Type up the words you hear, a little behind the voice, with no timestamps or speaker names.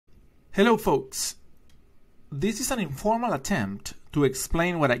Hello folks, this is an informal attempt to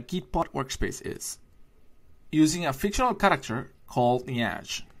explain what a Gitpod Workspace is, using a fictional character called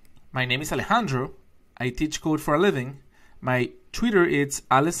Niaj. My name is Alejandro, I teach code for a living, my Twitter is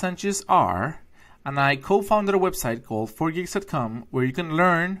AleSanchezR, and I co-founded a website called 4gigs.com where you can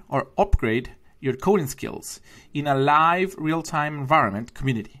learn or upgrade your coding skills in a live real-time environment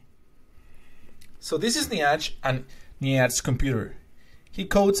community. So this is Niaj and Niaj's computer. He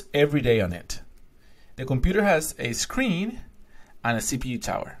codes every day on it. The computer has a screen and a CPU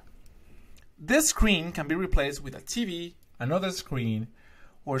tower. This screen can be replaced with a TV, another screen,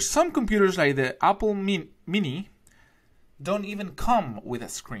 or some computers like the Apple Mini don't even come with a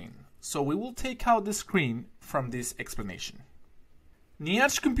screen. So we will take out the screen from this explanation.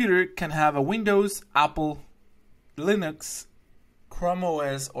 Niaj's computer can have a Windows, Apple, Linux, Chrome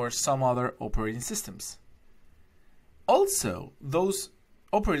OS, or some other operating systems. Also, those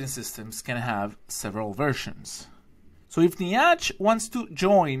operating systems can have several versions. So if Niaj wants to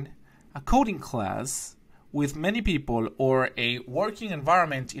join a coding class with many people or a working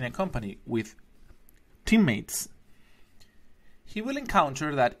environment in a company with teammates, he will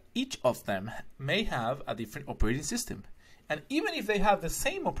encounter that each of them may have a different operating system. And even if they have the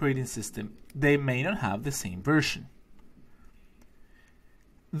same operating system, they may not have the same version.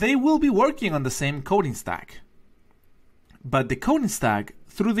 They will be working on the same coding stack, but the coding stack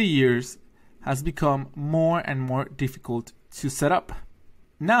through the years has become more and more difficult to set up.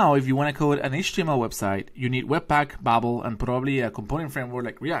 Now, if you want to code an HTML website, you need Webpack, Babel, and probably a component framework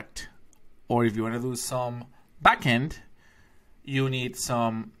like React. Or if you want to do some backend, you need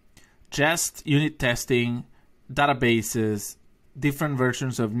some Jest unit testing, databases, different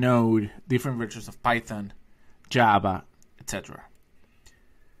versions of Node, different versions of Python, Java, etc.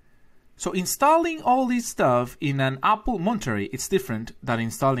 So installing all this stuff in an Apple Monterey is different than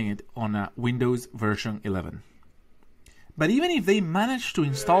installing it on a Windows version 11. But even if they manage to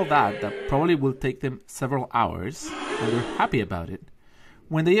install that probably will take them several hours, and they're happy about it,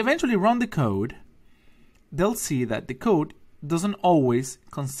 when they eventually run the code, they'll see that the code doesn't always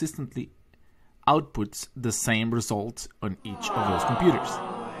consistently outputs the same results on each of those computers.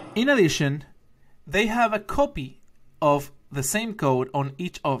 In addition, they have a copy of the same code on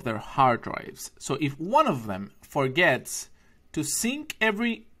each of their hard drives. So if one of them forgets to sync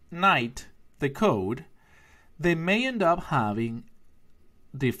every night the code, they may end up having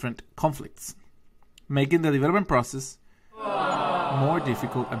different conflicts, making the development process more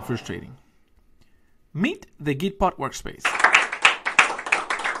difficult and frustrating. Meet the Gitpod Workspace.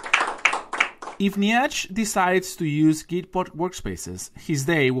 If Niaj decides to use Gitpod Workspaces, his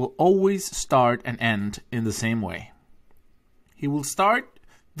day will always start and end in the same way. He will start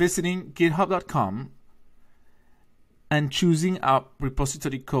visiting github.com and choosing a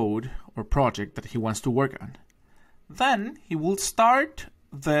repository code or project that he wants to work on. Then he will start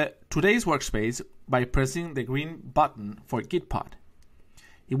today's workspace by pressing the green button for Gitpod.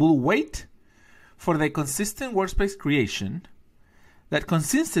 He will wait for the consistent workspace creation. That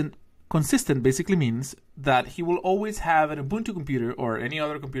consistent basically means that he will always have an Ubuntu computer or any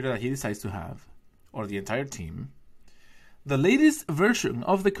other computer that he decides to have, or the entire team, the latest version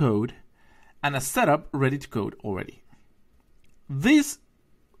of the code, and a setup ready to code already. This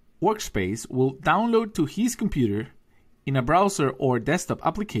workspace will download to his computer in a browser or desktop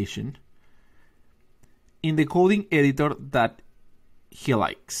application in the coding editor that he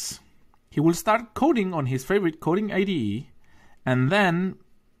likes. He will start coding on his favorite coding IDE, and then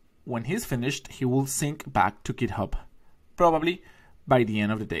when he's finished, he will sync back to GitHub, probably by the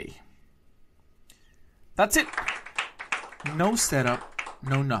end of the day. That's it. No setup,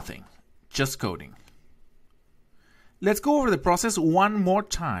 no nothing, just coding. Let's go over the process one more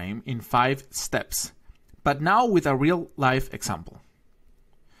time in 5 steps, but now with a real-life example.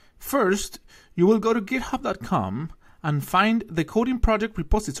 First, you will go to github.com and find the coding project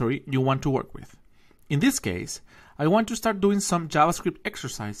repository you want to work with. In this case, I want to start doing some JavaScript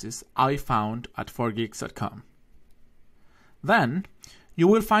exercises I found at 4gigs.com. Then, you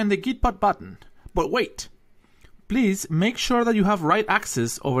will find the Gitpod button, but wait! Please make sure that you have write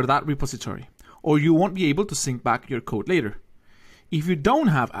access over that repository, or you won't be able to sync back your code later. If you don't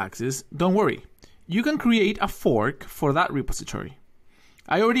have access, don't worry. You can create a fork for that repository.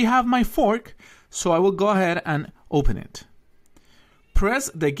 I already have my fork, so I will go ahead and open it. Press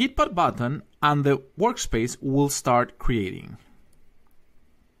the Gitpod button and the workspace will start creating.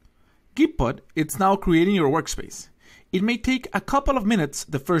 Gitpod is now creating your workspace. It may take a couple of minutes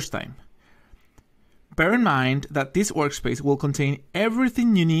the first time. Bear in mind that this workspace will contain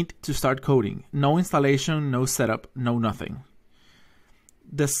everything you need to start coding. No installation, no setup, no nothing.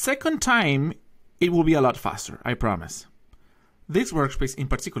 The second time, it will be a lot faster, I promise. This workspace in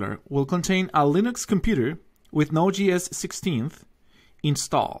particular will contain a Linux computer with Node.js 16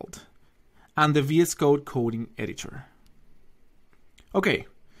 installed and the VS Code coding editor. Okay,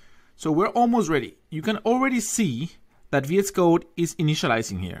 so we're almost ready. You can already see that VS Code is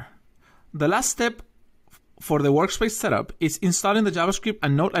initializing here. The last step for the workspace setup is installing the JavaScript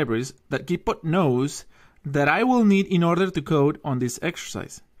and Node libraries that Gitpod knows that I will need in order to code on this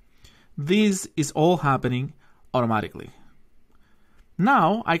exercise. This is all happening automatically.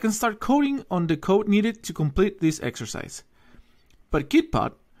 Now I can start coding on the code needed to complete this exercise. But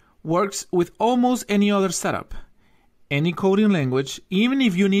Gitpod works with almost any other setup, any coding language, even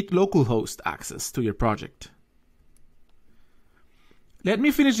if you need localhost access to your project. Let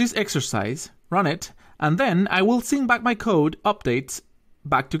me finish this exercise, run it, and then I will sync back my code updates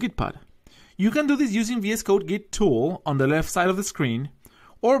back to Gitpod. You can do this using VS Code Git tool on the left side of the screen,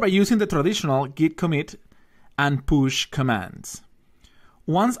 or by using the traditional git commit and push commands.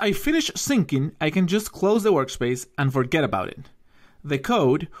 Once I finish syncing, I can just close the workspace and forget about it. The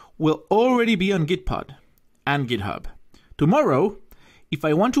code will already be on Gitpod and GitHub. Tomorrow, if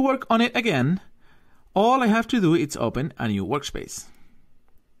I want to work on it again, all I have to do is open a new workspace.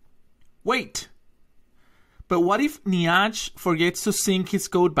 Wait! But what if Niaj forgets to sync his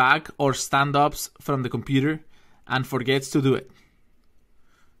code back or stand-ups from the computer and forgets to do it?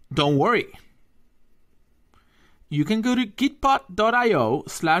 Don't worry. You can go to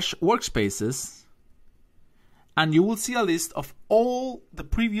gitpod.io/workspaces and you will see a list of all the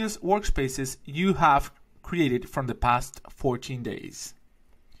previous workspaces you have created from the past 14 days.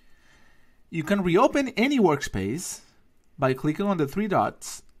 You can reopen any workspace by clicking on the three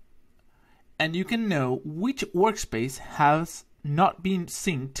dots, and you can know which workspace has not been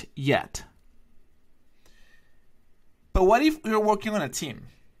synced yet. But what if you're working on a team?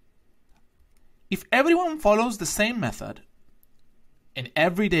 If everyone follows the same method and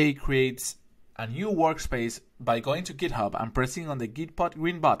every day creates a new workspace by going to GitHub and pressing on the Gitpod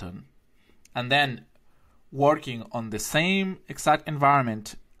green button, and then working on the same exact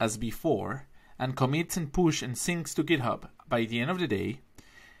environment as before, and commits and push and syncs to GitHub by the end of the day,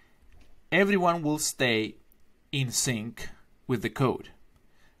 everyone will stay in sync with the code.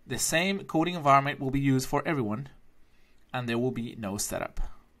 The same coding environment will be used for everyone, and there will be no setup.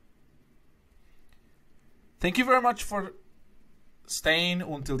 Thank you very much for staying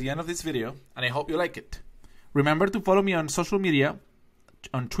until the end of this video, and I hope you like it. Remember to follow me on social media,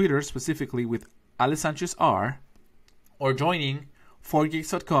 on Twitter specifically with Alex Sanchez R, or joining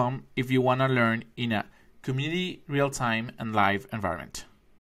 4geeks.com if you want to learn in a community, real-time, and live environment.